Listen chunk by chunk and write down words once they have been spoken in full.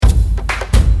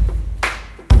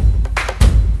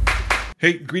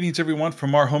Hey, greetings everyone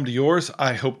from our home to yours.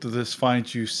 I hope that this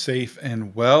finds you safe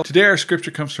and well. Today our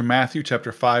scripture comes from Matthew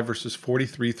chapter 5 verses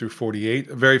 43 through 48,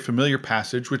 a very familiar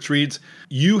passage which reads,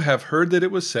 "You have heard that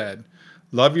it was said,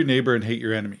 love your neighbor and hate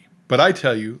your enemy. But I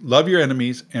tell you, love your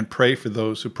enemies and pray for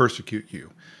those who persecute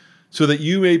you, so that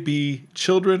you may be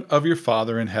children of your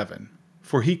Father in heaven.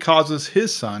 For he causes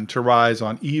his sun to rise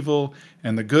on evil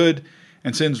and the good,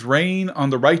 and sends rain on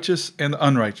the righteous and the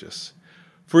unrighteous.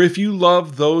 For if you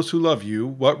love those who love you,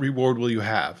 what reward will you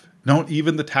have? Don't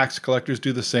even the tax collectors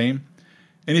do the same?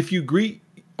 And if you greet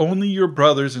only your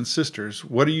brothers and sisters,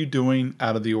 what are you doing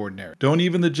out of the ordinary? Don't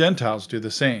even the Gentiles do the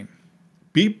same?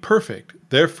 Be perfect,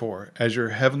 therefore, as your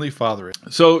heavenly Father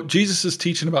is." So Jesus is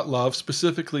teaching about love,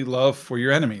 specifically love for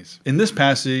your enemies. In this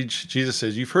passage, Jesus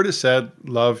says, you've heard it said,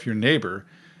 love your neighbor.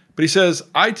 But he says,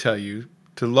 I tell you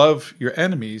to love your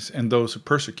enemies and those who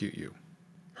persecute you.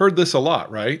 Heard this a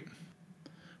lot, right?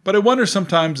 But I wonder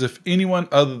sometimes if anyone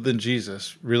other than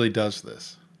Jesus really does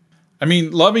this. I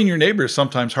mean, loving your neighbor is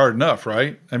sometimes hard enough,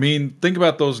 right? I mean, think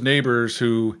about those neighbors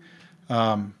who,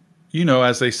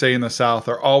 as they say in the South,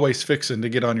 are always fixing to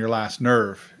get on your last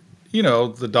nerve.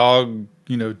 The dog,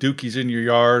 dookies in your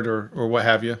yard or what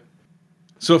have you.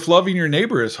 So if loving your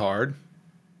neighbor is hard,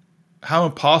 how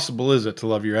impossible is it to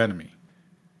love your enemy?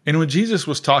 And when Jesus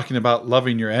was talking about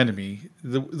loving your enemy,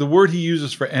 the word he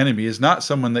uses for enemy is not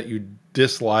someone that you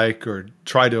dislike or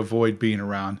try to avoid being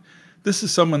around. This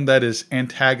is someone that is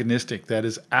antagonistic, that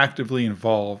is actively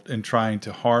involved in trying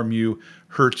to harm you,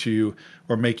 hurt you,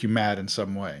 or make you mad in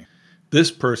some way.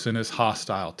 This person is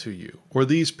hostile to you, or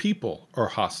these people are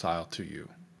hostile to you.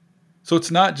 So it's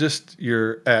not just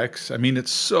your ex. I mean,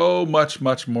 it's so much,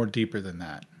 much more deeper than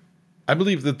that. I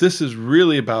believe that this is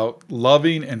really about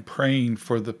loving and praying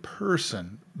for the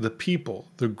person, the people,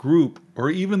 the group, or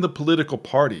even the political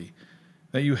party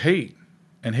that you hate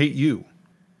and hate you.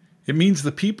 It means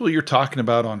the people you're talking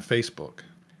about on Facebook.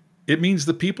 It means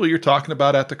the people you're talking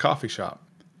about at the coffee shop.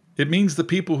 It means the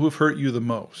people who have hurt you the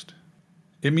most.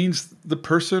 It means the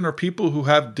person or people who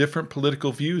have different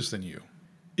political views than you.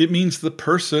 It means the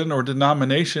person or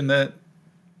denomination that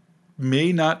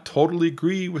may not totally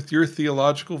agree with your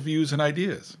theological views and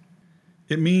ideas.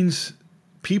 It means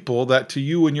people that to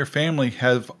you and your family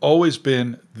have always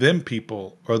been them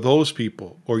people or those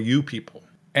people or you people.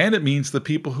 And it means the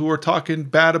people who are talking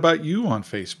bad about you on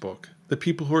Facebook, the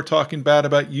people who are talking bad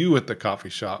about you at the coffee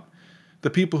shop, the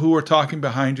people who are talking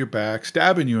behind your back,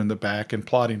 stabbing you in the back and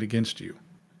plotting against you.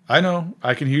 I know,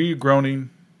 I can hear you groaning.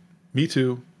 Me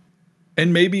too.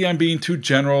 And maybe I'm being too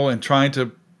general and trying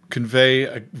to convey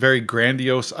a very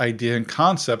grandiose idea and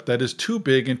concept that is too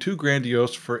big and too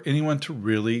grandiose for anyone to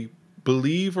really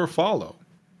believe or follow.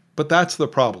 But that's the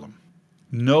problem.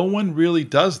 No one really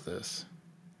does this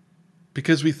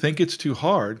because we think it's too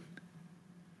hard.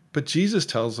 But Jesus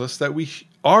tells us that we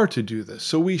are to do this,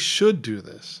 so we should do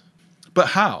this. But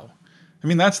how? I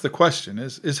mean, that's the question,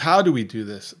 is how do we do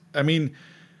this? I mean,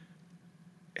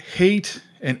 hate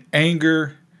and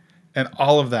anger and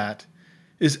all of that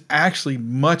is actually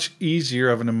much easier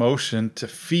of an emotion to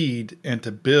feed and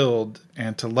to build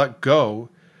and to let go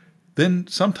than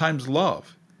sometimes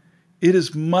love. It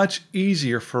is much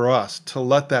easier for us to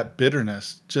let that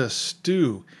bitterness just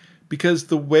stew because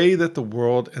the way that the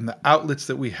world and the outlets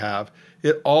that we have,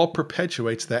 it all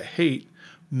perpetuates that hate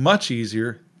much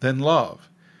easier than love.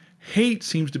 Hate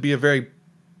seems to be a very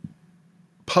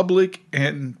public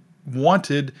and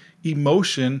wanted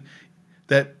emotion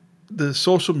that the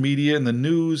social media and the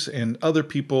news and other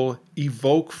people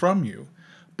evoke from you.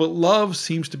 But love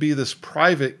seems to be this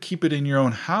private, keep it in your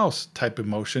own house type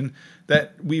emotion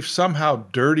that we've somehow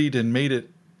dirtied and made it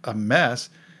a mess.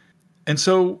 And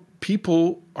so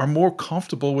people are more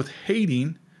comfortable with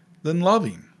hating than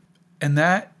loving. And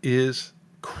that is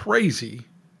crazy.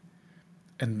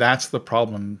 And that's the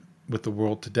problem with the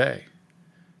world today.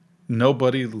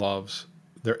 Nobody loves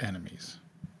their enemies.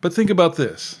 But think about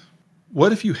this.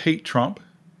 What if you hate Trump,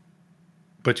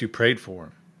 but you prayed for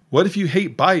him? What if you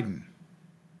hate Biden,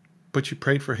 but you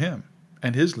prayed for him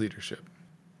and his leadership?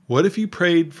 What if you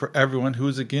prayed for everyone who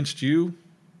is against you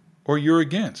or you're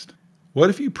against? What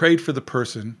if you prayed for the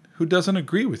person who doesn't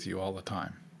agree with you all the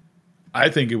time? I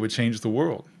think it would change the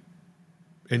world.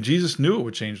 And Jesus knew it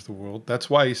would change the world. That's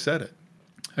why he said it.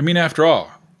 I mean, after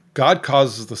all, God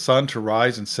causes the sun to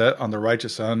rise and set on the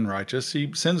righteous and unrighteous.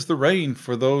 He sends the rain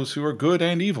for those who are good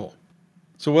and evil.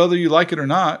 So whether you like it or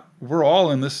not, we're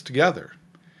all in this together.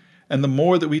 And the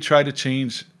more that we try to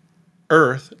change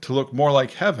earth to look more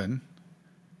like heaven,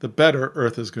 the better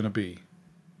earth is going to be.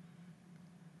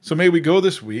 So may we go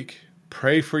this week,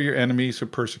 pray for your enemies who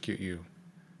persecute you.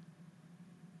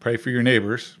 Pray for your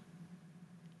neighbors.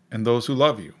 and those who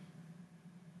love you.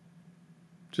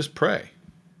 Just pray.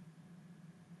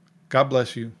 God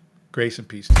bless you. Grace and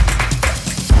peace to you.